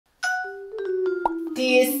Do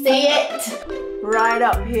you see it? Right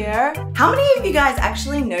up here. How many of you guys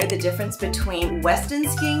actually know the difference between Western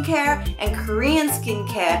skincare and Korean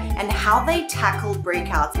skincare and how they tackle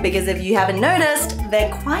breakouts? Because if you haven't noticed,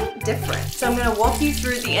 they're quite different. So I'm gonna walk you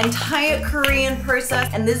through the entire Korean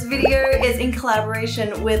process, and this video is in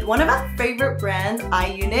collaboration with one of our favorite brands,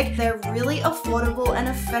 iUNIK. They're really affordable and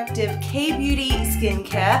effective K-beauty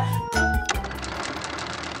skincare.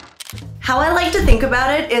 How I like to think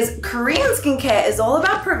about it is Korean skincare is all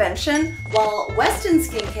about prevention, while Western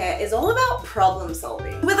skincare is all about problem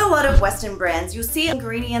solving. With a lot of Western brands, you'll see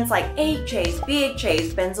ingredients like AHAs,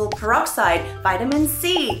 BHAs, benzoyl peroxide, vitamin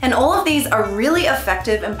C, and all of these are really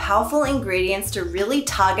effective and powerful ingredients to really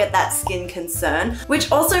target that skin concern,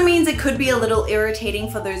 which also means it could be a little irritating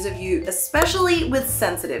for those of you, especially with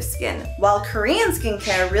sensitive skin. While Korean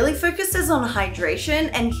skincare really focuses on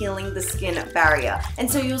hydration and healing the skin barrier. And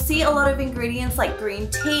so you'll see a lot of ingredients like green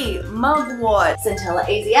tea, mugwort, Centella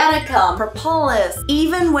asiatica, propolis,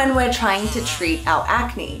 even when we're trying to treat our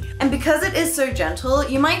acne. And because it is so gentle,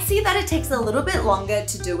 you might see that it takes a little bit longer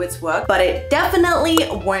to do its work, but it definitely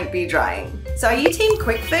won't be drying. So are you team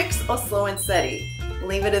quick fix or slow and steady?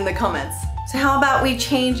 Leave it in the comments. So how about we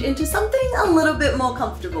change into something a little bit more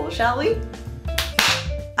comfortable, shall we?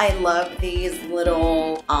 I love these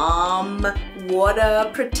little arm water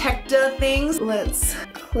protector things. Let's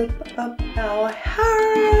clip up our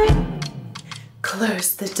hair.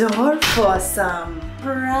 Close the door for some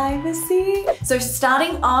privacy. So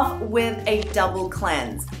starting off with a double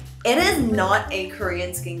cleanse. It is not a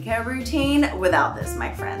Korean skincare routine without this,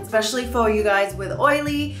 my friends. Especially for you guys with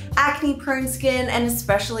oily, acne-prone skin, and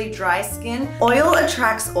especially dry skin. Oil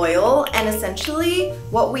attracts oil, and essentially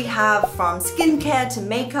what we have from skincare to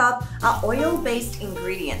makeup are oil-based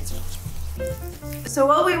ingredients. So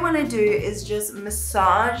what we want to do is just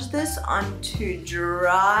massage this onto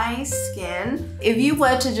dry skin. If you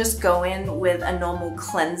were to just go in with a normal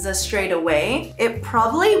cleanser straight away, it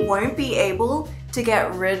probably won't be able to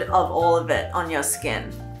get rid of all of it on your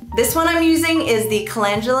skin. This one I'm using is the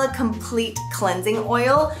Calendula Complete Cleansing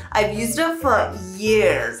Oil. I've used it for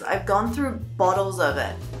years. I've gone through bottles of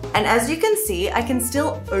it. And as you can see, I can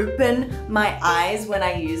still open my eyes when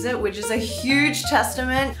I use it, which is a huge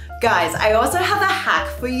testament. Guys, I also have a hack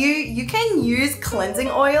for you. You can use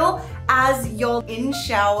cleansing oil as your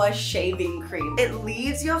in-shower shaving cream. It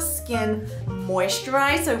leaves your skin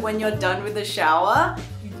moisturized, so when you're done with the shower,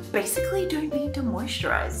 you basically don't need to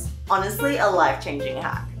moisturize. Honestly, a life-changing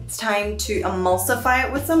hack. It's time to emulsify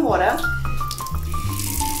it with some water.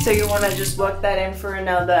 So you want to just work that in for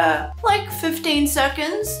another like 15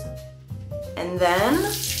 seconds. And then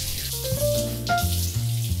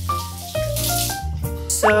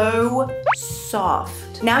so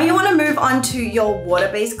soft. Now you want to move on to your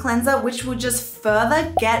water-based cleanser, which will just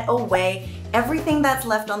further get away everything that's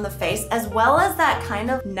left on the face, as well as that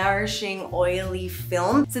kind of nourishing oily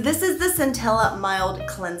film. So this is the Centella Mild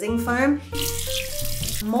Cleansing Foam.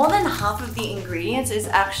 More than half of the ingredients is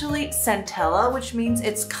actually Centella, which means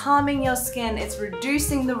it's calming your skin, it's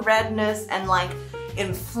reducing the redness and like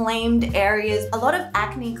inflamed areas. A lot of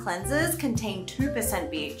acne cleansers contain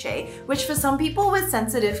 2% BHA, which for some people with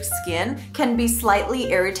sensitive skin can be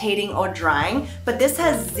slightly irritating or drying, but this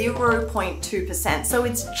has 0.2%, so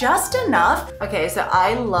it's just enough. Okay, so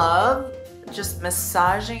I love just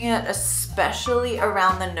massaging it, especially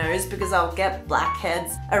around the nose, because I'll get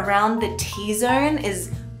blackheads. Around the T-zone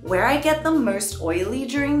is where I get the most oily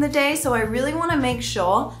during the day, so I really want to make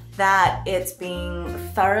sure that it's being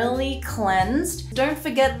thoroughly cleansed. Don't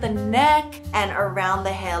forget the neck and around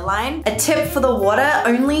the hairline. A tip for the water,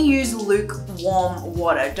 only use lukewarm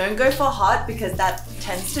water. Don't go for hot because that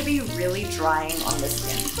tends to be really drying on the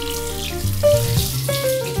skin.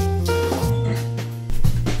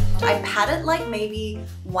 I pat it like maybe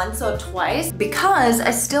once or twice because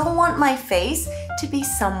I still want my face to be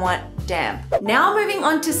somewhat damp. Now moving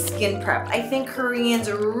on to skin prep. I think Koreans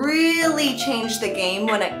really changed the game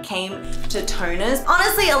when it came to toners.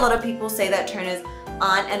 Honestly, a lot of people say that toners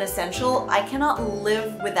aren't an essential. I cannot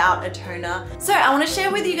live without a toner. So I want to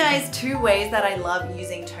share with you guys 2 ways that I love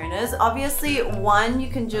using toners. Obviously, one, you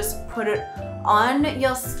can just put it on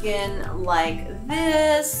your skin like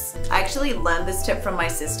this. I actually learned this tip from my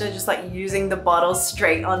sister, just like using the bottle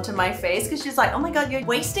straight onto my face, because she's like, oh my god, you're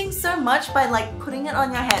wasting so much by like putting it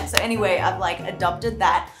on your head. So anyway, I've like adopted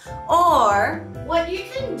that. Or what you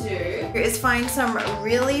can do is find some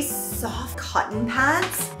really soft cotton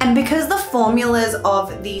pads. And because the formulas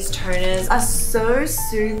of these toners are so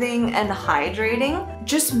soothing and hydrating,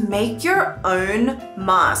 just make your own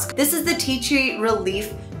mask. This is the Tea Tree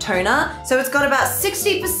Relief toner. So it's got about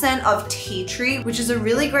 60% of tea tree, which is a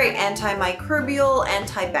really great antimicrobial,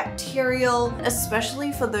 antibacterial,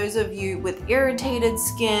 especially for those of you with irritated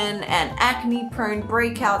skin and acne prone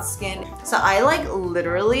breakout skin. So I like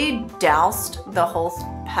literally doused the whole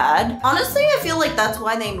pad. Honestly, I feel like that's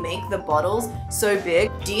why they make the bottles so big.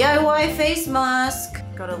 DIY face mask.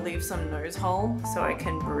 Gotta leave some nose hole so I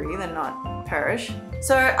can breathe and not perish.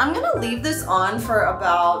 So I'm gonna leave this on for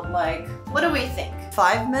about like, what do we think?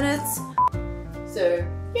 5 minutes? So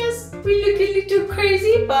yes, we look a little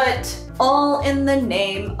crazy, but all in the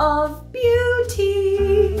name of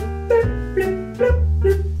beauty. Bloop, bloop, bloop,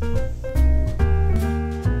 bloop.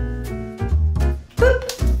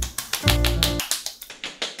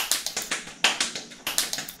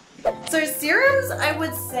 So serums, I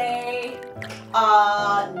would say,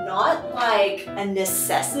 are not like a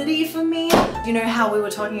necessity for me. You know how we were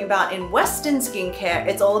talking about in Western skincare,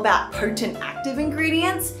 it's all about potent active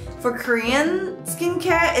ingredients. For Korean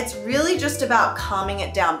skincare, it's really just about calming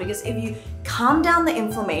it down, because if you calm down the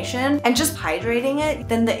inflammation and just hydrating it,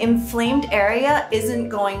 then the inflamed area isn't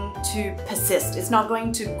going to persist. It's not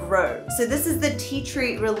going to grow. So this is the Tea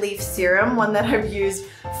Tree Relief Serum, one that I've used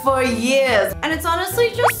for years. And it's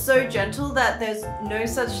honestly just so gentle that there's no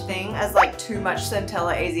such thing as like too much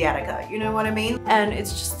Centella Asiatica. You know what I mean? And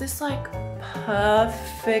it's just this like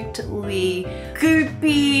perfectly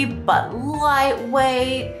goopy but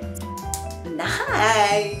lightweight.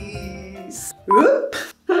 Nice. Oop.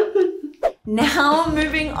 Now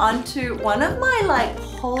moving on to one of my like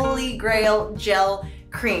holy grail gel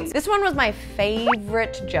creams. This one was my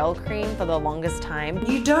favorite gel cream for the longest time.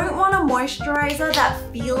 You don't want a moisturizer that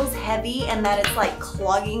feels heavy and that it's like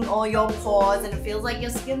clogging all your pores and it feels like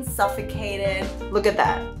your skin's suffocated. Look at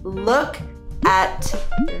that. Look at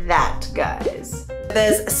that, guys.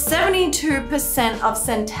 There's 72% of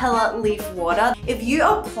Centella leaf water. If you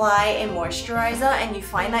apply a moisturizer and you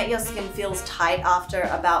find that your skin feels tight after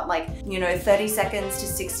about like, 30 seconds to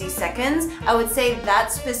 60 seconds, I would say that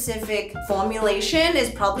specific formulation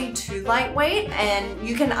is probably too lightweight, and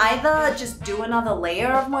you can either just do another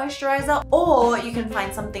layer of moisturizer or you can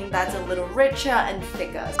find something that's a little richer and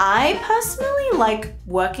thicker. I personally like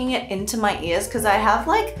working it into my ears because I have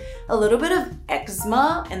like a little bit of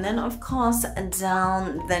eczema, and then of course down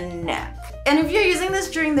the neck. And if you're using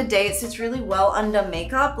this during the day, it sits really well under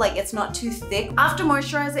makeup, like it's not too thick. After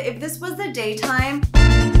moisturizer, if this was the daytime,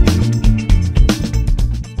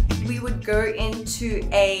 we would go into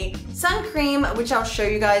a sun cream, which I'll show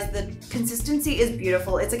you guys. The consistency is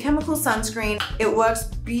beautiful. It's a chemical sunscreen. It works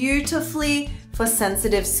beautifully for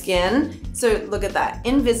sensitive skin. So look at that,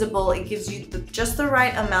 invisible. It gives you just the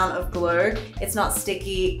right amount of glow. It's not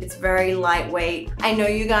sticky, it's very lightweight. I know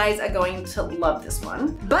you guys are going to love this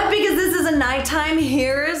one. But because this is a nighttime,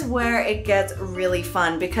 here's where it gets really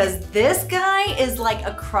fun, because this guy is like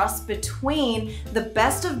a cross between the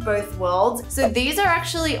best of both worlds. So these are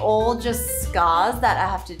actually all just scars that I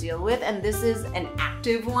have to deal with, and this is an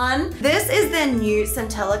active one. This is their new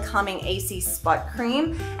Centella Calming AC Spot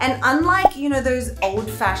Cream, and unlike, those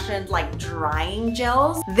old-fashioned like drying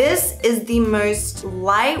gels, this is the most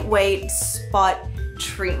lightweight spot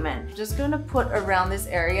treatment. Just gonna put around this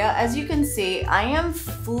area. As you can see, I am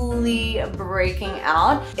fully breaking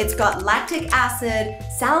out. It's got lactic acid,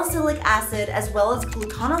 salicylic acid, as well as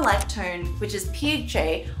gluconolactone, which is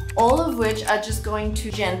PHA, all of which are just going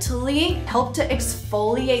to gently help to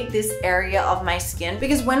exfoliate this area of my skin.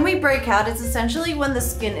 Because when we break out, it's essentially when the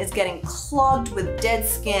skin is getting clogged with dead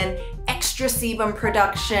skin, extra sebum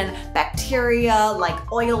production, bacteria,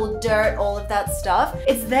 like oil, dirt, all of that stuff.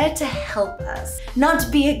 It's there to help us, not to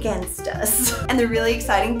be against us. And the really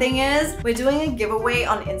exciting thing is, we're doing a giveaway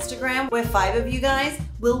on Instagram where 5 of you guys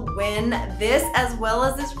will win this, as well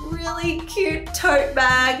as this really cute tote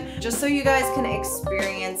bag, just so you guys can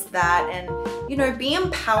experience that and, be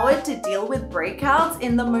empowered to deal with breakouts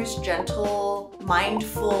in the most gentle,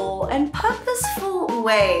 mindful, and purposeful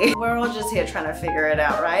way. We're all just here trying to figure it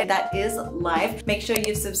out, right? That is life. Make sure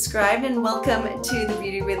you've subscribed, and welcome to the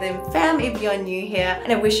Beauty Rhythm fam if you're new here.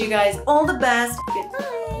 And I wish you guys all the best. Good night.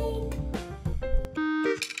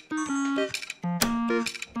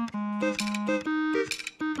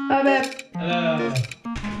 Bye, babe.